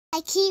I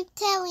keep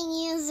telling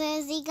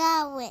users he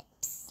got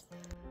whips.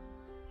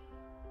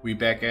 We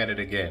back at it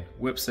again.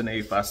 Whips in the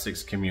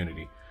 8x6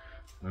 community.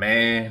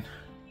 Man,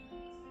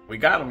 we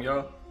got them,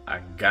 y'all.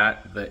 I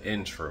got the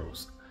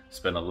intros. It's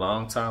been a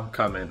long time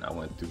coming. I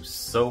went through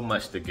so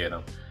much to get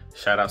them.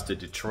 Shout outs to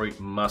Detroit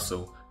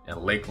Muscle and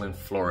Lakeland,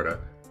 Florida.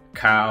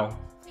 Kyle,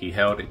 he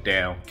held it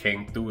down,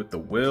 came through with the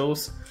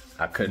wheels.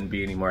 I couldn't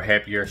be any more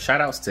happier.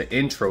 Shout outs to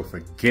Intro for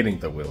getting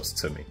the wheels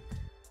to me.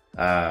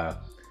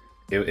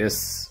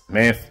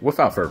 Man,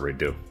 without further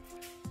ado,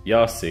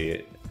 y'all see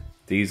it.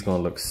 These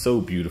gonna look so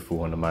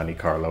beautiful on the Monte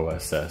Carlo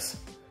SS.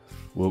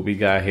 What we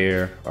got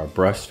here are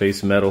brushed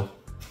face metal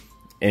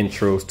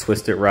Intros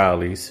Twisted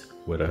Rileys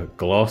with a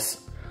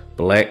gloss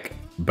black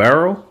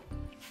barrel.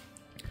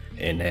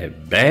 And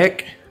that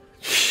back,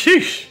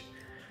 sheesh.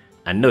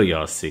 I know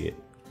y'all see it.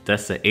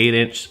 That's an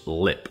 8-inch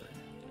lip.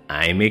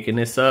 I ain't making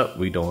this up.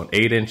 We doing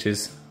 8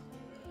 inches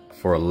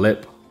for a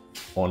lip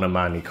on a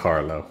Monte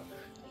Carlo.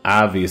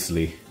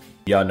 Obviously,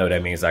 y'all know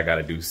that means I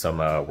gotta do some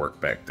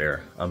work back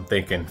there. I'm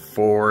thinking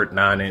Ford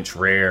 9-inch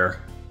rear,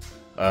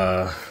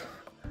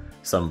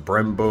 some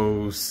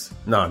Brembos.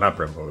 No, not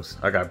Brembos.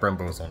 I got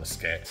Brembos on the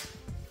scat.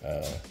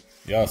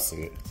 Y'all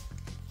see it.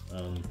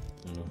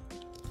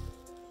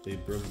 They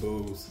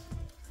Brembos,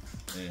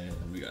 and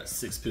we got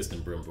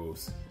 6-piston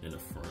Brembos in the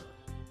front.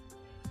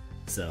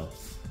 So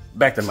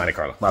back to Monte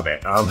Carlo, my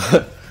bad.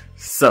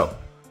 So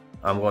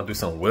I'm gonna do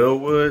some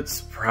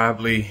Willwoods,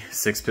 probably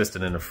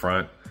 6-piston in the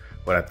front,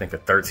 but I think a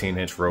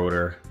 13-inch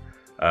rotor,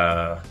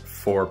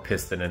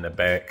 4-piston in the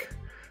back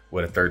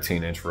with a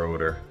 13-inch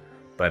rotor.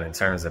 But in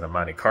terms of the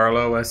Monte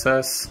Carlo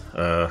SS,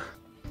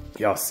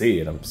 y'all see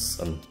it. I'm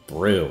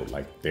thrilled.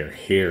 Like, they're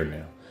here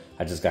now.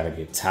 I just gotta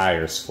get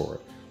tires for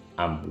it.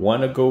 I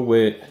wanna go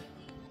with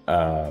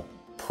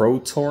Pro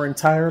Touring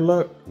tire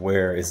look,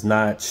 where it's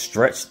not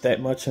stretched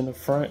that much in the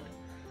front.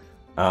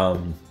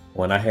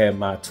 When I had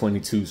my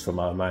 22s for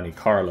my Monte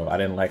Carlo, I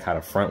didn't like how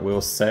the front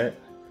wheels sat.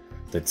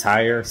 The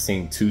tire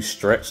seemed too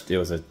stretched. It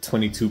was a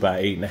 22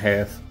 by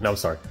 8.5. No,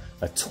 sorry,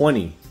 a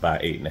 20 by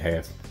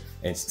 8.5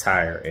 inch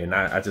tire, and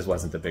I just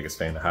wasn't the biggest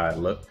fan of how it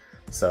looked.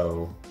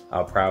 So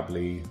I'll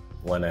probably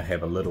want to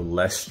have a little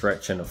less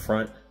stretch in the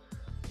front.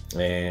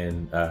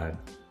 And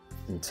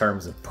in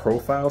terms of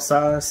profile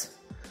size,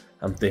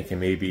 I'm thinking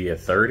maybe a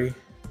 30,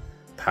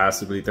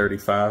 possibly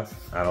 35.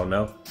 I don't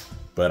know,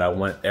 but I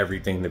want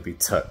everything to be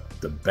tucked.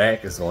 The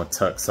back is going to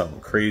tuck something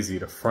crazy.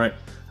 The front,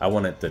 I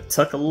want it to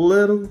tuck a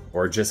little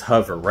or just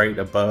hover right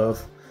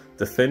above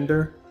the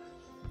fender.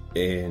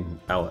 And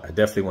I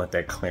definitely want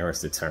that clearance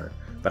to turn,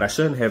 but I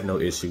shouldn't have no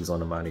issues on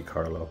the Monte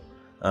Carlo.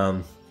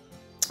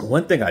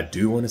 One thing I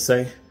do want to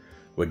say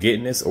with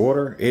getting this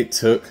order, it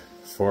took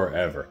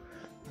forever.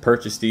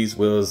 Purchased these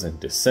wheels in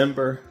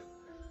December.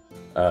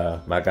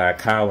 My guy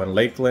Kyle in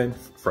Lakeland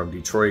from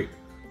Detroit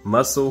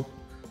Muscle,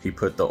 he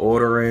put the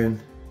order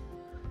in,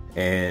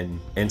 and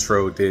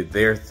Intro did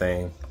their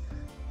thing,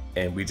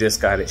 and we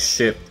just got it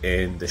shipped.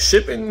 And the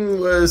shipping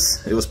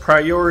was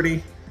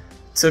priority.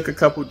 Took a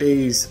couple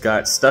days,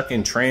 got stuck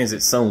in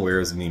transit somewhere. It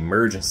was an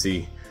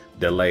emergency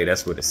delay,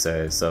 that's what it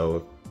says. So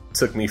it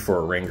took me for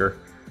a ringer.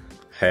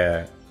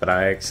 But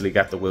I actually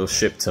got the wheel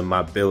shipped to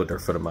my builder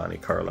for the Monte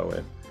Carlo,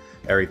 and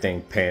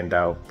everything panned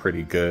out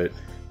pretty good.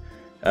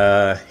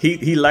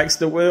 He likes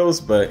the wheels,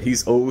 but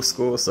he's old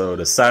school, so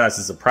the size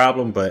is a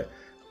problem, but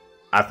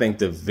I think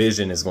the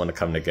vision is going to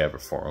come together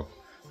for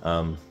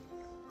him.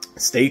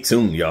 Stay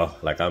tuned, y'all.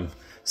 Like, I'm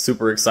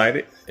super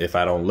excited. If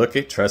I don't look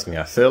it, trust me,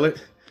 I feel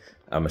it.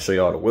 I'm gonna show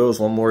you all the wheels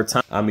one more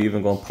time. I'm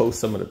even gonna post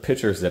some of the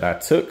pictures that I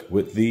took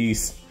with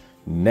these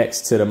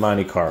next to the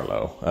Monte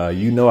Carlo.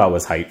 You know I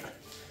was hyped.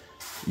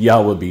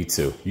 Y'all would be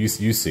too. You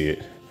see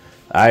it.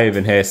 I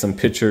even had some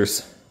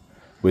pictures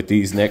with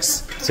these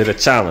next to the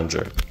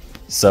Challenger.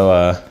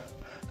 So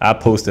I'll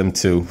post them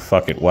too.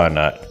 Fuck it, why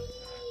not?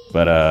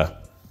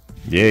 But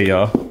yeah,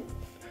 y'all.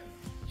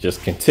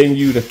 Just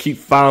continue to keep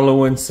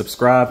following,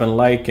 subscribe, and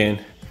like, and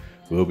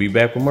we'll be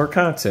back with more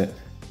content.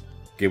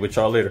 Get with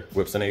y'all later.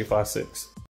 Whips and 856.